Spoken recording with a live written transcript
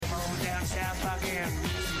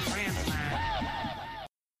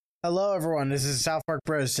Hello, everyone. This is South Park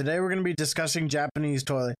Bros. Today, we're going to be discussing Japanese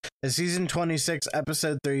Toilet, the season 26,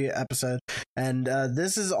 episode 3 episode. And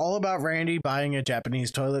this is all about Randy buying a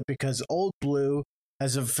Japanese toilet because Old Blue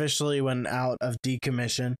has officially went out of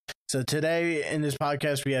decommission. So today in this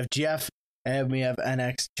podcast, we have Geoff and we have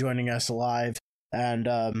NX joining us live. And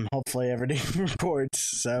hopefully everything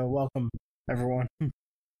reports. So welcome, everyone.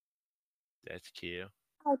 That's cute.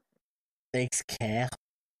 Thanks, Cal.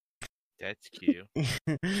 That's cute.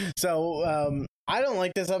 So, I don't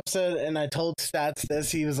like this episode, and I told Stats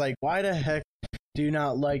this. He was like, why the heck do you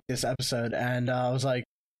not like this episode? And I was like,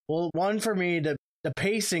 well, one, for me, the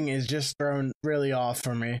pacing is just thrown really off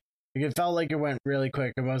for me. Like, it felt like it went really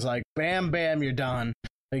quick. It was like, bam, bam, you're done.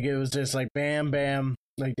 Like, it was just like, bam, bam,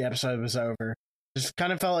 like the episode was over. Just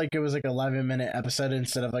kind of felt like it was like an 11-minute episode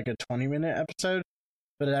instead of like a 20-minute episode.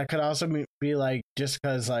 But that could also be like, just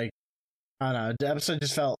because, like, I don't know, the episode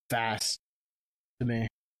just felt fast to me.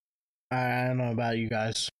 I don't know about you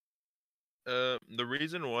guys. The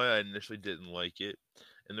reason why I initially didn't like it,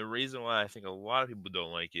 and the reason why I think a lot of people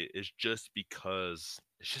don't like it, is just because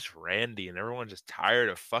it's just Randy, and everyone's just tired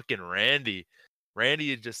of fucking Randy.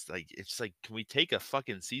 Randy is just like, it's like, can we take a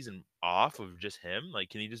fucking season off of just him? Like,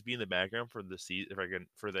 can he just be in the background for the season,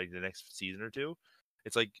 for like the next season or two?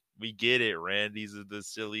 It's like, we get it. Randy's the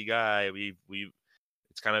silly guy.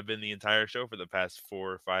 It's kind of been the entire show for the past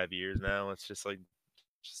 4 or 5 years now. Let's just like,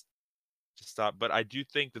 just stop. But I do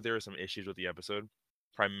think that there are some issues with the episode,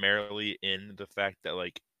 primarily in the fact that,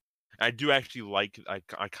 like, I do actually like, I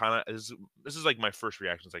kind of, this is like my first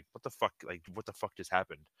reaction. It's like, what the fuck just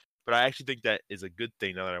happened? But I actually think that is a good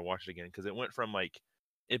thing now that I watched it again, because it went from like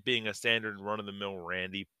it being a standard run-of-the-mill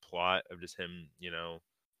Randy plot of just him, you know,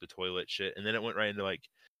 the toilet shit, and then it went right into like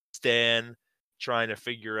Stan trying to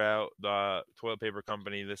figure out the toilet paper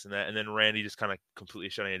company, this and that, and then Randy just kind of completely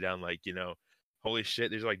shutting it down, like, you know, holy shit,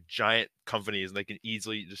 there's like giant companies and they can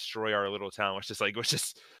easily destroy our little town. Let's just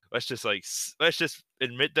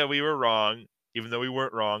admit that we were wrong, even though we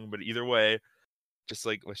weren't wrong. But either way,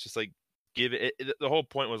 let's just give it. The whole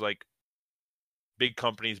point was like, big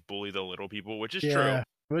companies bully the little people, which is true.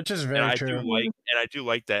 Which is very true. I do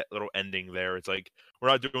like that little ending there. It's like, we're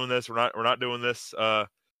not doing this. We're not doing this.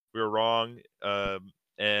 We were wrong.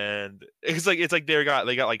 And it's like they got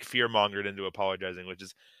like fear mongered into apologizing, which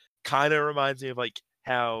is kind of reminds me of like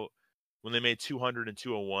how when they made 200 and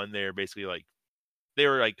 201, they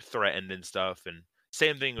were like threatened and stuff. And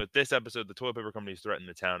same thing with this episode. The toilet paper companies threatened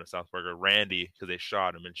the town of South Park, or Randy, because they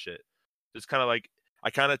shot him and shit. It's kind of like, I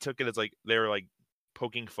kind of took it as like they were like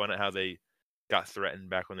poking fun at how they got threatened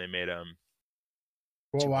back when they made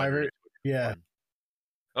yeah.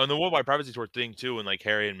 Oh, and the Worldwide Privacy Tour thing too, and like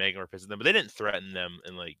Harry and Meghan were pissing them, but they didn't threaten them,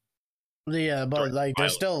 and like, yeah, but like they're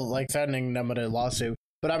still like threatening them with a lawsuit.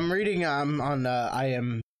 But I'm reading on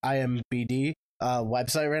IMBD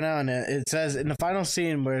website right now, and it says in the final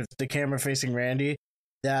scene with the camera facing Randy,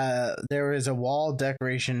 that there is a wall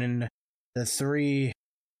decoration in the 3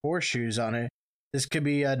 horseshoes on it. This could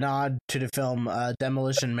be a nod to the film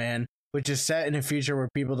Demolition Man, which is set in a future where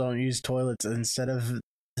people don't use toilets instead of,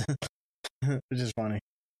 which is funny.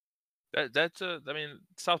 I mean,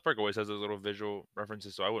 South Park always has those little visual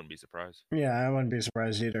references, so I wouldn't be surprised. Yeah, I wouldn't be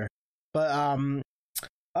surprised either. But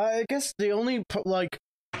I guess the only like,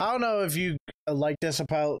 I don't know if you like this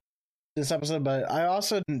about this episode, but I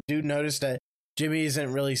also do notice that Jimmy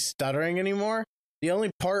isn't really stuttering anymore. The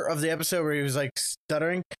only part of the episode where he was like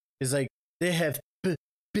stuttering is like, they have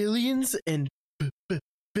billions and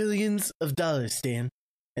billions of dollars, Stan,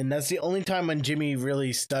 and that's the only time when Jimmy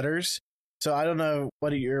really stutters. So I don't know,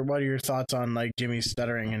 what are your thoughts on like Jimmy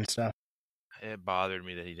stuttering and stuff? It bothered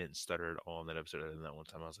me that he didn't stutter at all in that episode. Other than that one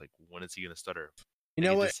time, I was like, when is he gonna stutter? You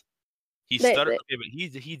know what? He stuttered, okay, but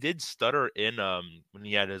he did stutter in when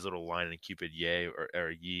he had his little line in Cupid Yay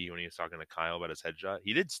or Yee when he was talking to Kyle about his headshot.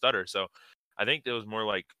 He did stutter, so I think it was more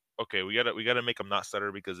like, okay, we gotta make him not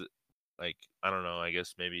stutter because like, I don't know, I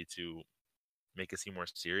guess maybe to make it seem more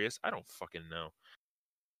serious. I don't fucking know.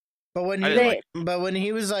 But when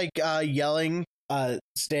he was like yelling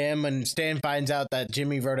Stan, when Stan finds out that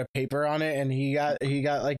Jimmy wrote a paper on it, and he got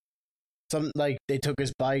like some, like, they took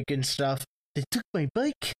his bike and stuff. They took my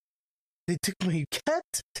bike. They took my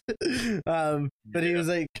cat. But he was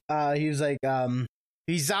like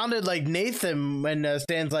he sounded like Nathan when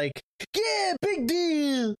Stan's like, yeah, big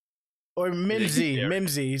deal. Or Mimsy.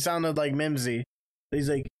 He sounded like Mimsy. He's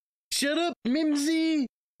like, shut up, Mimsy.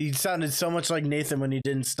 He sounded so much like Nathan when he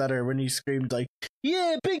didn't stutter, when he screamed like,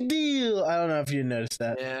 yeah, big deal. I don't know if you noticed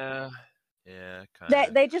that. Yeah, kind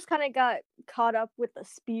of. They just kind of got caught up with the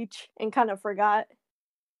speech and kind of forgot.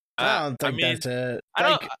 I don't think mean, that's it. I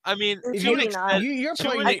don't. I mean, to an Maybe not. extent, You're to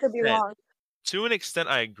playing an I could be extent, wrong. to an extent,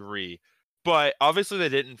 I agree. But obviously they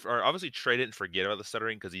didn't, or obviously Trey didn't forget about the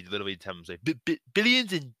stuttering because he literally tell him say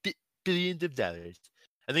billions and billions of dollars.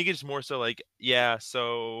 I think it's more so like, yeah,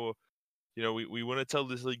 so we want to tell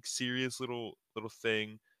this like serious little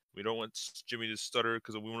thing. We don't want Jimmy to stutter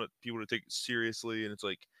because we want people to take it seriously, and it's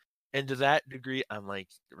like, and to that degree, I'm like,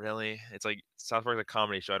 really? It's like South Park's a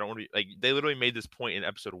comedy show. I don't want to like. They literally made this point in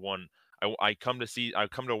episode 1. I come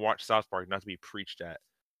to watch South Park, not to be preached at.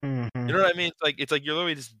 Mm-hmm. You know what I mean? It's like you're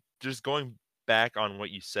literally just going back on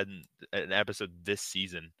what you said in an episode this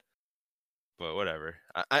season. But whatever.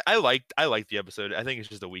 I liked the episode. I think it's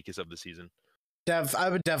just the weakest of the season. I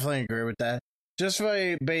would definitely agree with that. Just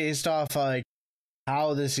based off like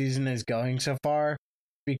how the season is going so far,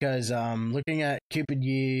 because looking at Cupid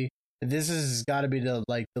Ye, this has got to be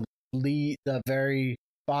the very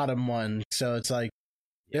bottom one. So it's like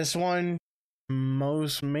this one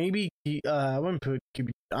maybe I wouldn't put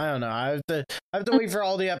Cupid. I don't know. I have to wait for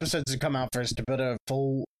all the episodes to come out first to put a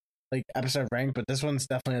full like episode rank. But this one's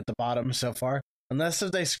definitely at the bottom so far, unless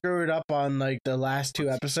if they screw it up on like the last 2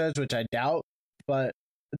 episodes, which I doubt. But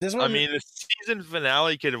this one, I mean, the season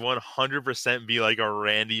finale could 100% be like a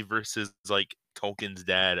Randy versus like Tolkien's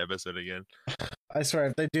dad episode again. I swear,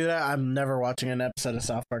 if they do that, I'm never watching an episode of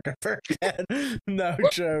South Park ever again. No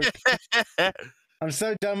joke. I'm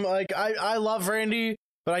so dumb. Like, I love Randy,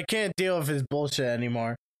 but I can't deal with his bullshit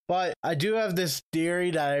anymore. But I do have this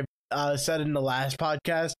theory that I said in the last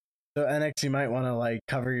podcast. So NX, you might want to like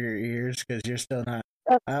cover your ears because you're still not.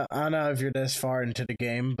 I don't know if you're this far into the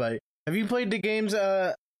game, but have you played the games,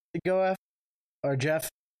 Geoff or Geoff?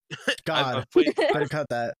 God, better cut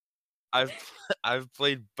that. I've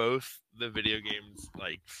played both the video games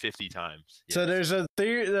like 50 times. Yes. So there's a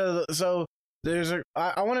theory.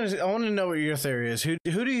 I want to know what your theory is. Who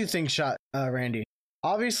do you think shot Randy?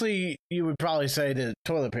 Obviously, you would probably say the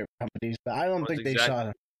toilet paper companies, but I don't think they shot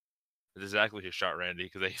him. That's exactly who shot Randy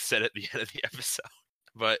because they said at the end of the episode.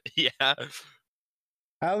 But yeah, I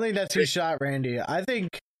don't think that's who shot Randy. I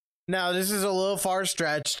think now this is a little far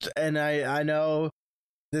stretched, and I know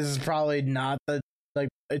this is probably not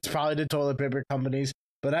it's probably the toilet paper companies,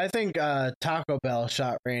 but I think Taco Bell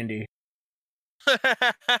shot Randy.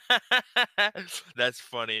 That's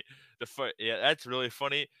funny. Yeah, that's really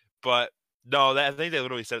funny. But no, I think they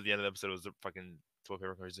literally said at the end of the episode it was the fucking toilet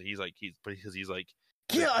paper company. He's like,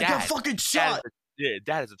 yeah, I got fucking shot.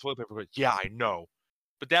 Dad is a toilet paper company. Yeah, I know.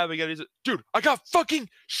 But Dad, he's like, dude, I got fucking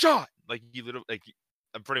shot. Like he literally, like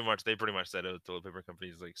they pretty much said it was toilet paper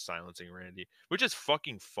companies like silencing Randy, which is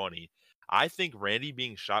fucking funny. I think Randy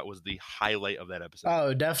being shot was the highlight of that episode.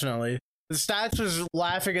 Oh, definitely. The stats was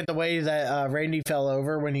laughing at the way that Randy fell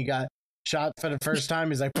over when he got shot for the first time.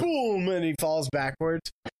 He's like, boom, and he falls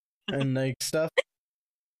backwards and like stuff.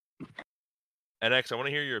 NX, I want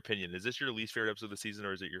to hear your opinion. Is this your least favorite episode of the season,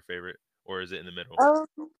 or is it your favorite, or is it in the middle?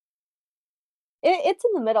 It's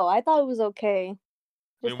in the middle. I thought it was okay.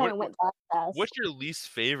 Just kind of went back fast. What's your least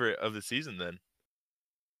favorite of the season then?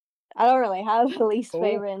 I don't really have a least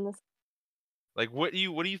favorite in this. Like, what do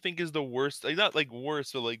you think is the worst? Like, not like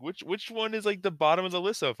worst, but like which one is like the bottom of the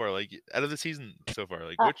list so far? Like out of the season so far,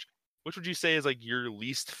 like which would you say is like your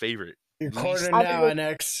least favorite? You're cornered now,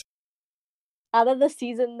 NX. Out of the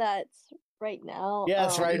season that's right now.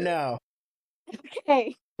 Yes, right now.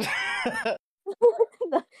 Okay.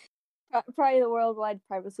 Probably the Worldwide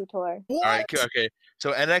Privacy Tour. What? All right, okay.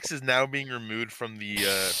 So NX is now being removed from the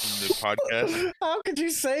podcast. How could you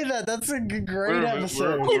say that? That's a great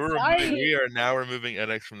episode. We are now removing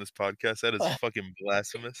NX from this podcast. That is fucking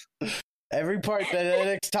blasphemous. Every part that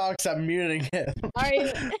NX talks, I'm muting him.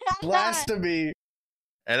 Blasphemy.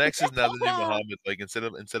 NX is now the new Muhammad. Like instead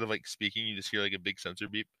of like speaking, you just hear like a big sensor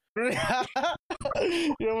beep. You know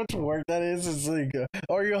how much work that is? It's like,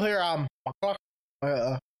 or you'll hear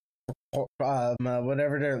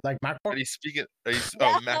whatever they're like MacBook. Are you speaking?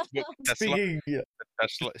 MacBook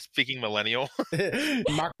Tesla. Speaking millennial.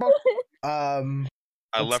 MacBook.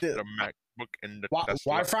 I left the MacBook in the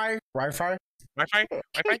Tesla. Wi-Fi.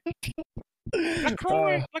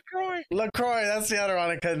 LaCroix. That's the other one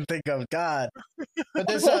I couldn't think of. God. But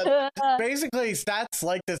this basically stats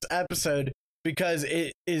like this episode because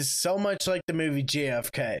it is so much like the movie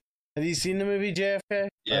JFK. Have you seen the movie JFK?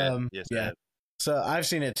 Yeah. Yes. Yeah. So I've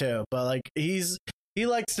seen it too, but like he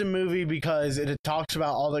likes the movie because it talks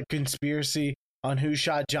about all the conspiracy on who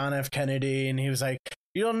shot John F. Kennedy, and he was like,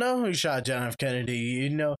 "You don't know who shot John F. Kennedy.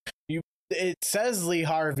 It says Lee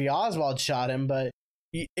Harvey Oswald shot him, but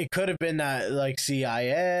it could have been that like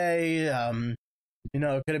CIA.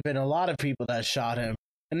 It could have been a lot of people that shot him.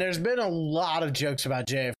 and there's been a lot of jokes about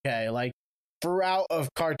JFK, like throughout of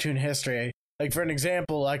cartoon history. Like for an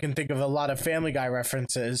example, I can think of a lot of Family Guy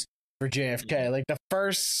references for JFK. Like the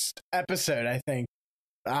first episode, I think,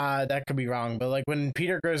 that could be wrong, but like when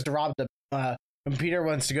Peter goes to rob the, when Peter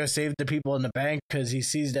wants to go save the people in the bank because he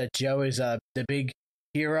sees that Joe is the big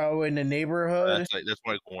hero in the neighborhood. That's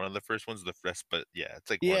like one of the first ones. The first, but yeah, it's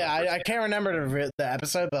like I can't remember the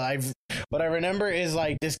episode, but what I remember is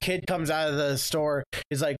like this kid comes out of the store.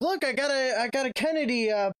 He's like, "Look, I got a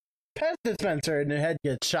Kennedy pet dispenser," and the head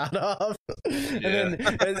gets shot off. And then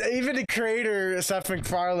even the creator Seth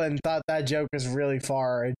MacFarlane thought that joke was really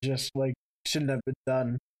far. It just like shouldn't have been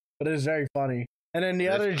done, but it was very funny. And then the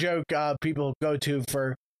other joke people go to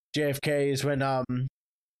for JFK is when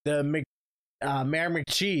the Mayor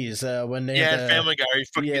McCheese when they Family Guy, he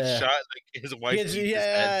fucking gets shot, like his wife.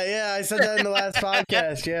 I said that in the last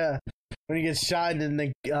podcast. Yeah, when he gets shot and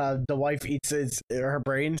then the wife eats her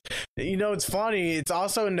brains. You know, it's funny. It's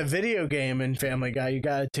also in the video game in Family Guy. You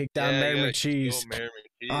gotta take down Mayor McCheese.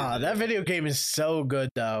 That video game is so good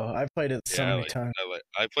though. I played it so many times.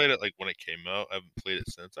 I played it like when it came out. I haven't played it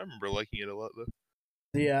since. I remember liking it a lot though.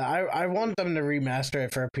 Yeah, I want them to remaster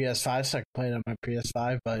it for a PS5 so I can play it on my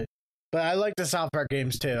PS5, but I like the South Park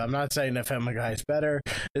games too. I'm not saying that Family Guy is better.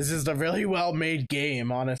 This is a really well made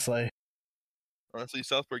game, honestly. Honestly,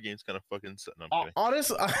 South Park games kind of fucking sitting up.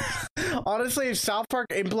 Honestly, if South Park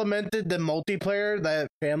implemented the multiplayer that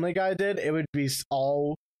Family Guy did, it would be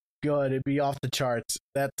all good. It'd be off the charts.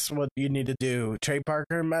 That's what you need to do. Trey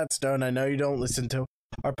Parker and Matt Stone, I know you don't listen to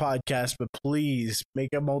our podcast, but please make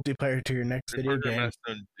a multiplayer to your next video game. Matt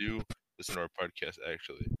Stone do listen to our podcast,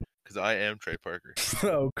 actually, because I am Trey Parker.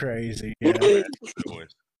 So crazy. Yeah.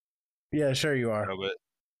 Yeah, sure you are. No, but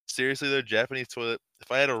seriously though, Japanese toilet,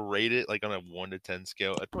 if I had to rate it like on a 1 to 10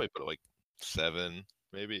 scale, I'd probably put it like 7,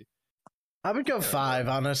 maybe. I would go 5,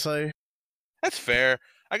 honestly. That's fair.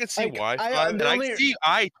 I can see why 5.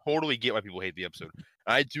 I totally get why people hate the episode.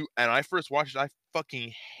 I do, and I first watched it, I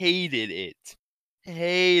fucking hated it.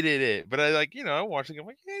 But I I watched it, I'm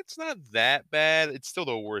like, it's not that bad. It's still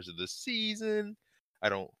the worst of the season. I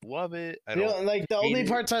don't love it. The only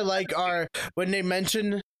parts I like are when they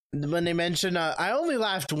mention I only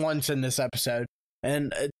laughed once in this episode,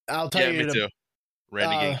 and I'll tell you. Me too.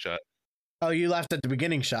 Randy getting shot. Oh, you laughed at the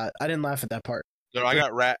beginning shot. I didn't laugh at that part. No,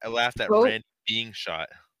 I laughed at Randy being shot.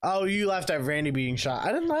 Oh, you laughed at Randy being shot.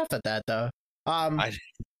 I didn't laugh at that though.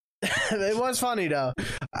 It was funny though.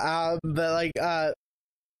 But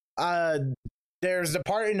there's the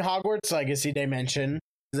part in Hogwarts Legacy they mention.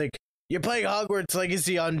 It's like, you're playing Hogwarts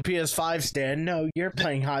Legacy on PS5, Stan. No, you're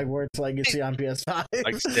playing Hogwarts Legacy on PS5.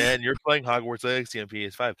 Like, Stan, you're playing Hogwarts Legacy on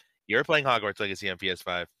PS5. You're playing Hogwarts Legacy on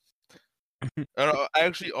PS5. I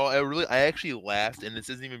actually laughed, and this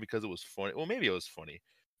isn't even because it was funny. Well, maybe it was funny,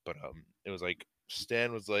 but it was like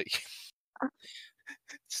Stan was like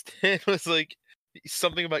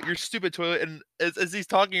something about your stupid toilet, and as he's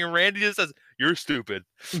talking, Randy just says, "You're stupid."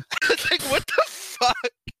 It's like, what the fuck?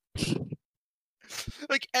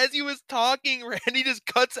 Like, as he was talking, Randy just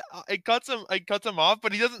cuts him off,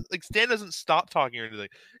 but he doesn't, like, Stan doesn't stop talking or anything.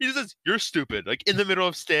 He just says, "You're stupid," like in the middle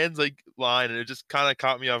of Stan's line, and it just kind of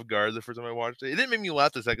caught me off guard the first time I watched it. It didn't make me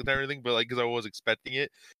laugh the second time or anything, but because I was expecting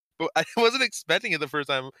it, but I wasn't expecting it the first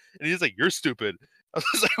time, and he's like, "You're stupid." I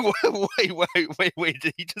was like, wait,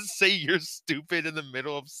 did he just say "you're stupid" in the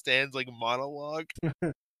middle of Stan's monologue?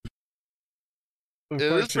 It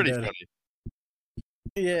was pretty funny.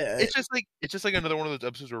 Yeah, it's just like another one of those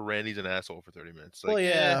episodes where Randy's an asshole for 30 minutes. Well,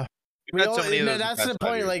 yeah. That's the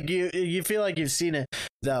point. Like, you feel like you've seen it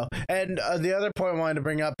though. And the other point I wanted to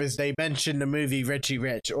bring up is they mentioned the movie Richie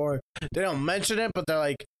Rich, or they don't mention it, but they're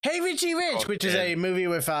like, "Hey, Richie Rich," which is a movie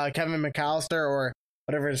with Kevin McAllister or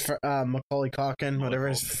whatever his Macaulay Culkin, whatever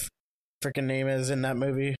his freaking name is in that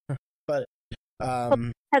movie. But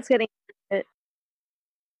that's getting it.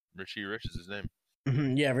 Richie Rich is his name.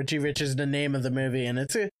 Yeah, Richie Rich is the name of the movie, and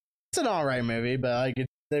it's an alright movie, but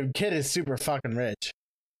the kid is super fucking rich.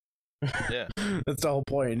 Yeah, that's the whole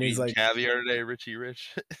point. And he's like, caviar today, Richie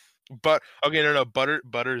Rich. But okay, no,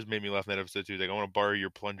 Butters made me laugh in that episode too. Like, I want to borrow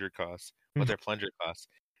your plunger costs. What's their plunger costs?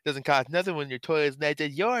 It doesn't cost nothing when your toilet's nice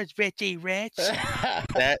as yours, Richie Rich.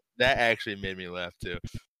 that actually made me laugh too.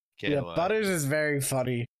 Can't lie. Butters is very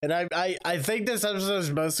funny, and I think this episode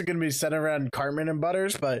is mostly going to be centered around Cartman and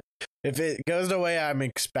Butters, but if it goes the way I'm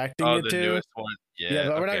expecting it to, newest one. Yeah,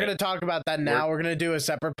 but we're not going to talk about that now. We're going to do a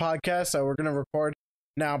separate podcast, so we're going to record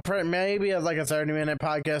now, maybe like a 30-minute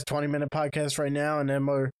podcast, 20-minute podcast right now, and then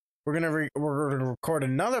we're going to record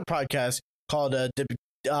another podcast called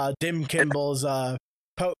Dim Kimball's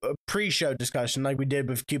pre-show discussion like we did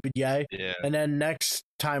with Cupid Yay. Yeah. And then next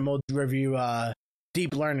time we'll review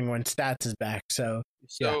Deep Learning when Stats is back. So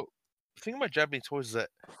the thing about Japanese toys is that,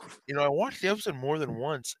 I watched the episode more than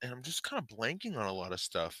once, and I'm just kind of blanking on a lot of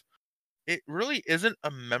stuff. It really isn't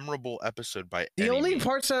a memorable episode by the any only means.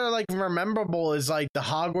 parts that are like memorable is like the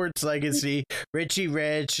Hogwarts Legacy, Richie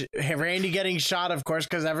Rich, Randy getting shot, of course,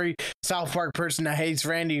 because every South Park person that hates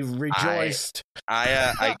Randy rejoiced.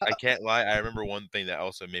 I can't lie. I remember one thing that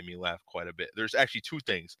also made me laugh quite a bit. There's actually two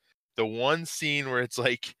things. The one scene where it's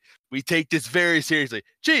like, we take this very seriously.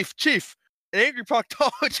 Chief, an angry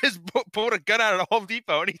proctologist pulled a gun out of Home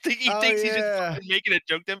Depot, and he thinks he's just fucking making a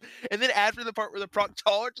joke to him. And then after the part where the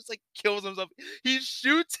proctologist like kills himself, he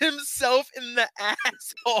shoots himself in the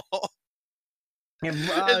asshole. And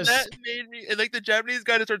that made me, and like the Japanese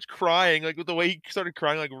guy just starts crying, like with the way he started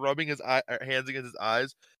crying, like rubbing his hands against his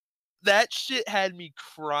eyes. That shit had me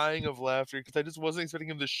crying of laughter because I just wasn't expecting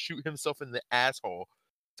him to shoot himself in the asshole.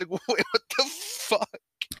 It's like, wait, what the fuck?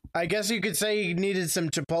 I guess you could say he needed some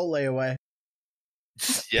Chipotle away.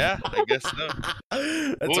 Yeah, I guess so.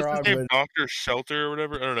 That's what was his name? Dr. Shelter or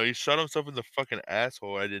whatever? I don't know. He shot himself in the fucking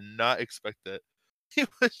asshole. I did not expect that. He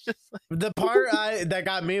was just like... The part that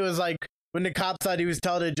got me was like when the cop thought he was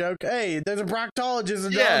telling a joke. Hey, there's a proctologist.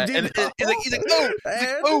 And he's like,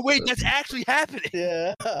 oh wait, that's actually happening.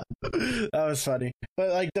 Yeah, that was funny.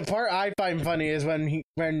 But like the part I find funny is when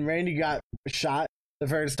Randy got shot the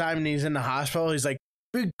first time and he's in the hospital. He's like,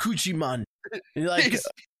 big coochie man. Like.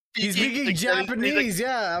 He's speaking Japanese, like,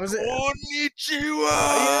 yeah. I was Konnichiwa.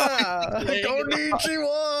 Yeah,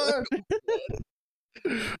 konnichiwa.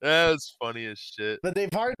 That was funny as shit. But the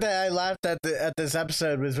part that I laughed at this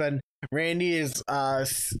episode was when Randy is on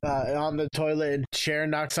the toilet and Sharon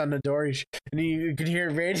knocks on the door, and you can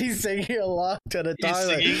hear Randy singing along to the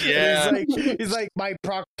toilet. Singing, he's like, my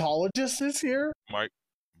proctologist is here. My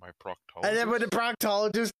proctologist. And then when the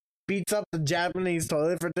proctologist beats up the Japanese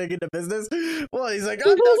toilet for taking the business. Well, he's like,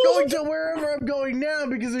 I'm not going to wherever I'm going now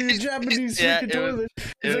because of your Japanese toilet.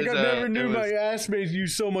 He's like, I never knew my ass made you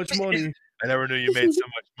so much money. I never knew you made so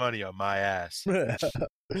much money on my ass.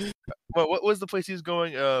 Well, what was the place he was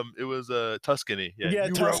going? It was Tuscany. Yeah,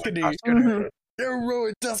 Tuscany. You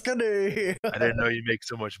ruined Tuscany. I didn't know you make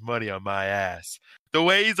so much money on my ass. The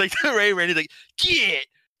way he's like, Randy's like, get.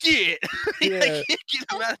 Yeah. Like, get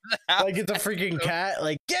him out of the house. Like it's a freaking cat.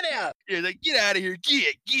 Like, get out. Yeah, like, get out of here.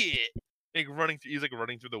 Get. Like running through, he's like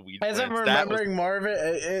running through the weed. As I'm remembering more of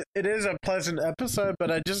it, it is a pleasant episode, but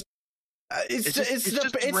I just it's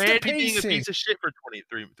just Randy the being a piece of shit for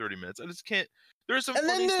 30 minutes. I just can't. There's some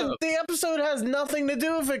funny stuff. The episode has nothing to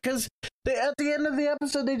do with it because at the end of the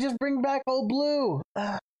episode they just bring back Old Blue. That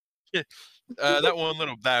one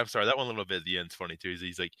little bit at the end's funny too.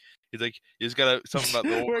 He's like, you just gotta something about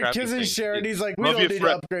the old crappy thing. We're kissing Sharon. He's like, we don't need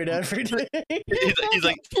to upgrade every day. he's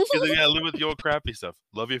like, yeah, live with the old crappy stuff.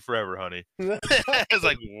 Love you forever, honey. It's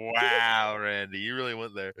like, wow, Randy, you really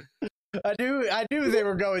went there. I knew they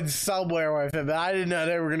were going somewhere with it, but I didn't know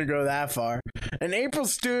they were gonna go that far. And April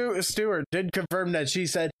Stewart did confirm that she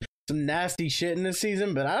said some nasty shit in this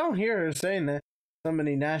season, but I don't hear her saying that so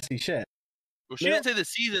many nasty shit. Well, she didn't say the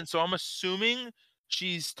season, so I'm assuming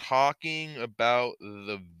she's talking about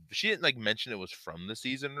she didn't like mention it was from the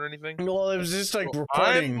season or anything. Well, it was just like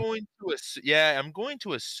recording. I'm going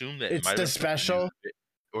to assume that it's the special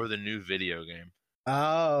or the new video game.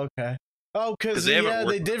 Oh, okay. Oh, because they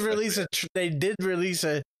did release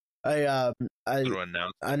a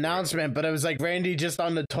announcement, but it was like Randy just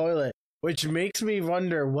on the toilet, which makes me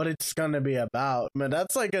wonder what it's gonna be about. But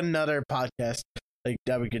that's like another podcast like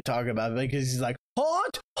that we could talk about because he's like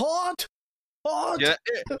hot. Yeah,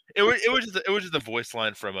 it was just a voice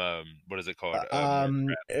line from what is it called?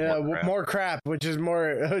 More crap, which is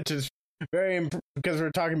very because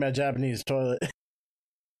we're talking about Japanese toilet.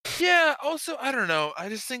 Yeah. Also, I don't know. I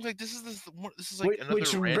just think like this is like another.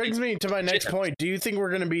 Which brings me to my next point. Do you think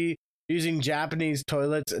we're gonna be using Japanese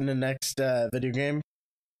toilets in the next video game?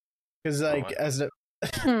 Because like as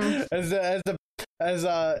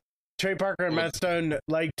Trey Parker and Matt Stone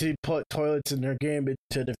like to put toilets in their game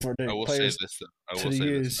for the players to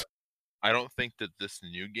use. I don't think that this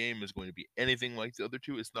new game is going to be anything like the other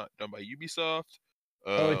two. It's not done by Ubisoft.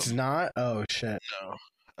 It's not? Oh shit. No.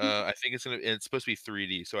 I think it's supposed to be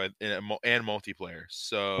 3D, so and multiplayer.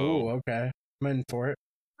 So. Oh, okay. I'm in for it.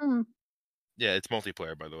 Mm. Yeah, it's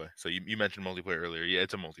multiplayer, by the way. So you mentioned multiplayer earlier. Yeah,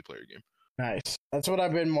 it's a multiplayer game. Nice. That's what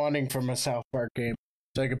I've been wanting from a South Park game.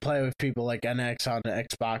 So I could play with people like NX on the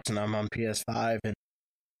Xbox and I'm on PS5. And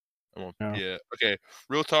Yeah. Okay.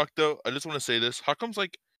 Real talk though. I just want to say this. How comes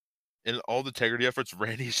like in all the integrity efforts,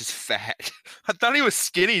 Randy's just fat. I thought he was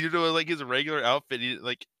skinny due to like his regular outfit. He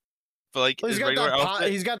like, but like Well, his regular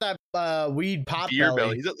outfit. He's got that weed pop Beer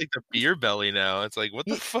belly. He's got like the beer belly now. It's like, what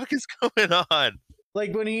the fuck is going on?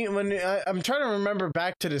 Like I'm trying to remember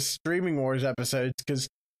back to the Streaming Wars episodes because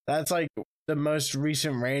that's like the most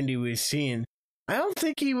recent Randy we've seen. I don't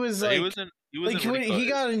think he was like he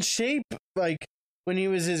got in shape like when he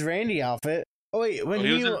was his Randy outfit. Oh wait, when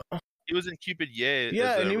he was in Cupid,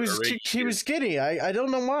 yeah, and he was skinny. I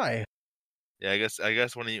don't know why. Yeah, I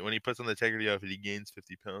guess when he puts on the integrity outfit, he gains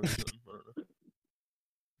 50 pounds.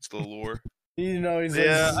 It's the lore. You know, he's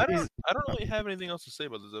I don't really have anything else to say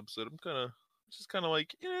about this episode. I'm just kind of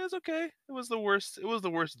like, yeah, it's okay. It was the worst. It was the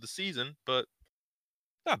worst of the season, but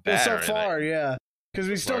not bad. Well, so far, yeah, because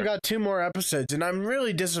we still got 2 more episodes, and I'm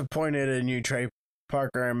really disappointed in you, Trey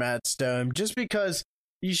Parker and Matt Stone, just because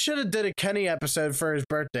you should have did a Kenny episode for his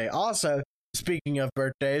birthday. Also, speaking of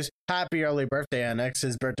birthdays, happy early birthday, NX.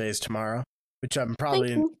 His birthday is tomorrow, which I'm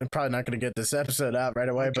probably not going to get this episode out right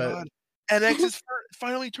away, but. God. NX is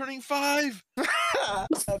finally turning 5.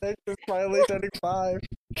 NX is finally turning 5.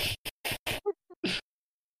 What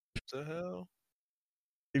the hell?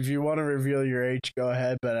 If you want to reveal your age, go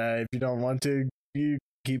ahead. But if you don't want to, you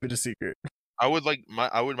keep it a secret.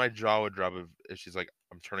 My jaw would drop if she's like,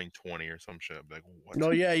 I'm turning 20 or some shit. I'd be like, what?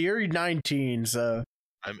 No, yeah, you're 19, so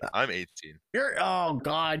I'm 18. Oh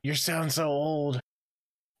God, you sound so old.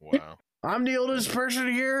 Wow. I'm the oldest person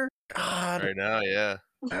here. God. Right now, yeah.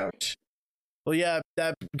 Ouch. Well, yeah,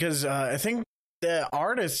 that because I think the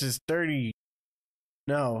artist is 30.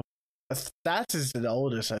 No, Stats is the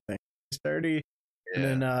oldest. I think he's 30, and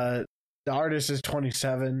then the artist is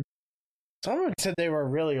 27. Someone said they were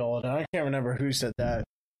really old, and I can't remember who said that,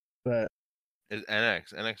 but it's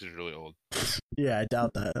NX. NX is really old. Yeah, I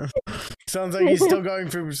doubt that. Sounds like he's still going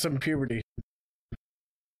through some puberty.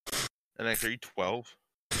 NX, are you 12?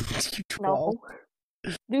 12?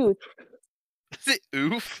 No. Dude. Is it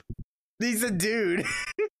oof? He's a dude.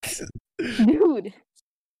 Dude.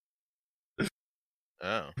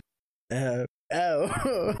 Oh.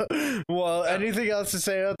 Well, anything else to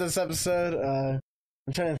say about this episode? I'm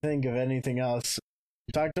trying to think of anything else.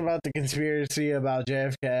 We talked about the conspiracy about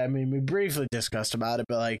JFK. I mean, we briefly discussed about it,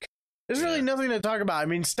 but like, there's really nothing to talk about. I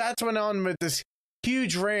mean, Stats went on with this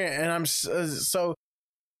huge rant, and I'm so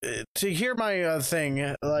to hear my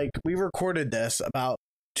thing. Like, we recorded this about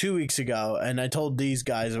 2 weeks ago, and I told these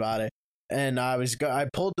guys about it. And I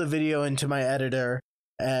pulled the video into my editor,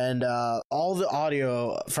 and all the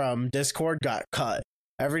audio from Discord got cut.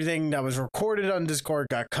 Everything that was recorded on Discord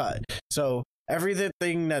got cut. So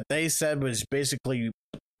everything that they said was basically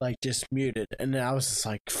like just muted. And I was just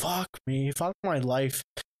like, fuck me, fuck my life.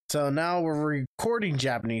 So now we're recording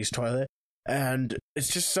Japanese Toilet, and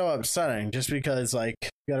it's just so upsetting just because like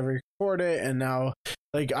you gotta record it, and now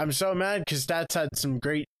like I'm so mad because Stats had some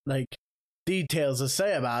great like details to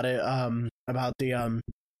say about it, about the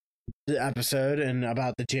episode and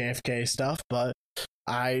about the JFK stuff, but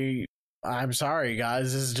I'm sorry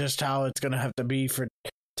guys, this is just how it's gonna have to be for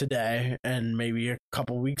today and maybe a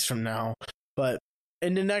couple weeks from now. But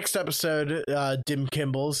in the next episode, Dim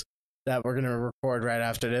Kimball's, that we're gonna record right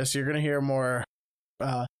after this, you're gonna hear more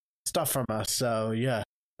stuff from us. So yeah,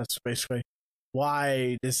 that's basically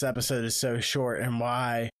why this episode is so short and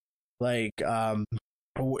why like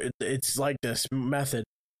it's like this method,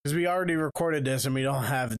 because we already recorded this and we don't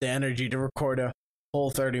have the energy to record a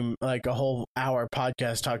whole a whole hour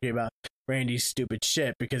podcast talking about Randy's stupid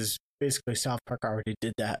shit, because basically South Park already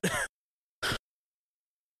did that.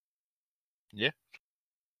 Yeah.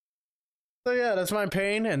 So yeah, that's my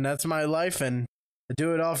pain and that's my life, and I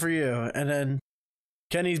do it all for you. And then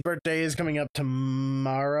Kenny's birthday is coming up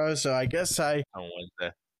tomorrow, so I guess on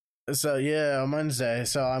Wednesday. So yeah, on Wednesday.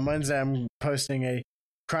 So on Wednesday I'm posting a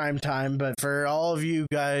crime time, but for all of you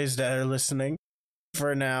guys that are listening,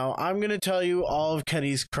 for now, I'm going to tell you all of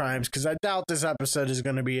Kenny's crimes, because I doubt this episode is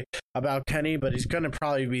going to be about Kenny, but he's going to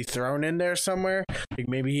probably be thrown in there somewhere. Like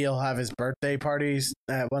maybe he'll have his birthday parties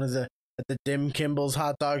at at the Dim Kimball's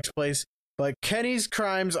hot dogs place. But Kenny's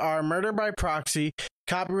crimes are murder by proxy,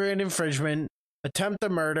 copyright infringement, attempt to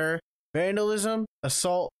murder, vandalism,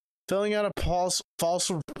 assault, filling out a false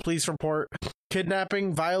police report,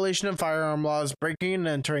 kidnapping, violation of firearm laws, breaking and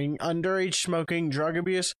entering, underage smoking, drug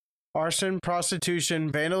abuse, arson, prostitution,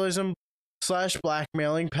 vandalism /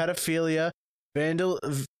 blackmailing, pedophilia,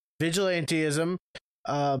 vigilantism,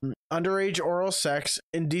 underage oral sex,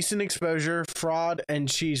 indecent exposure, fraud, and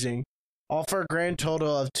cheating. All for a grand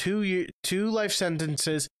total of 2 life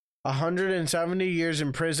sentences, 170 years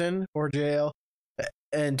in prison or jail,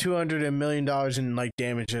 and $200 million in like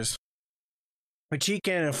damages. which he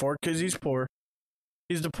can't afford because he's poor.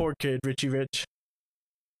 He's the poor kid, Richie Rich.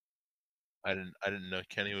 I didn't know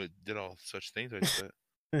Kenny did all such things like that.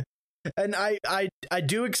 And I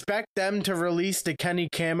do expect them to release the Kenny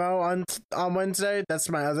camo on Wednesday. That's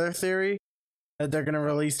my other theory, that they're gonna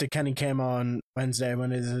release the Kenny camo on Wednesday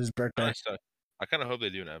when it is his birthday. I kind of hope they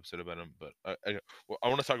do an episode about him, but I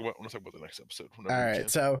want to talk about the next episode. All right,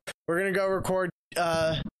 so we're gonna go record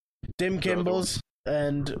Dim Kimball's,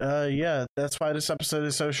 and yeah, that's why this episode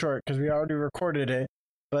is so short, because we already recorded it,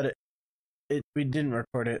 but we didn't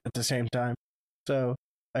record it at the same time. So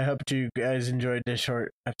I hope you guys enjoyed this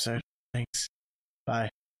short episode. Thanks. Bye.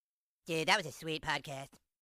 Dude, that was a sweet podcast.